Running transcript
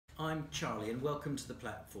I'm Charlie and welcome to the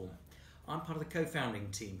platform. I'm part of the co-founding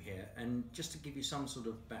team here, and just to give you some sort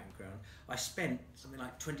of background, I spent something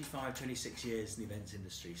like 26 years in the events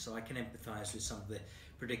industry, so I can empathise with some of the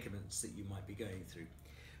predicaments that you might be going through.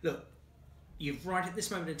 Look, you've right at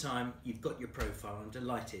this moment in time, you've got your profile. I'm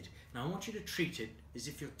delighted. Now I want you to treat it as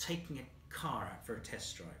if you're taking a car out for a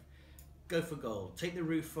test drive. Go for gold, take the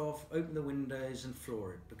roof off, open the windows and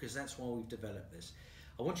floor it, because that's why we've developed this.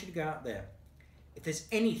 I want you to go out there. If there's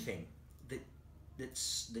anything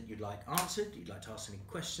that you'd like answered, you'd like to ask any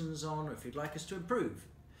questions on, or if you'd like us to improve,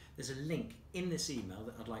 there's a link in this email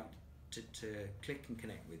that I'd like to click and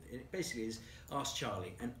connect with. It basically is Ask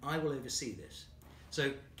Charlie, and I will oversee this.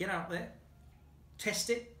 So get out there, test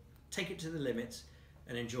it, take it to the limits,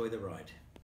 and enjoy the ride.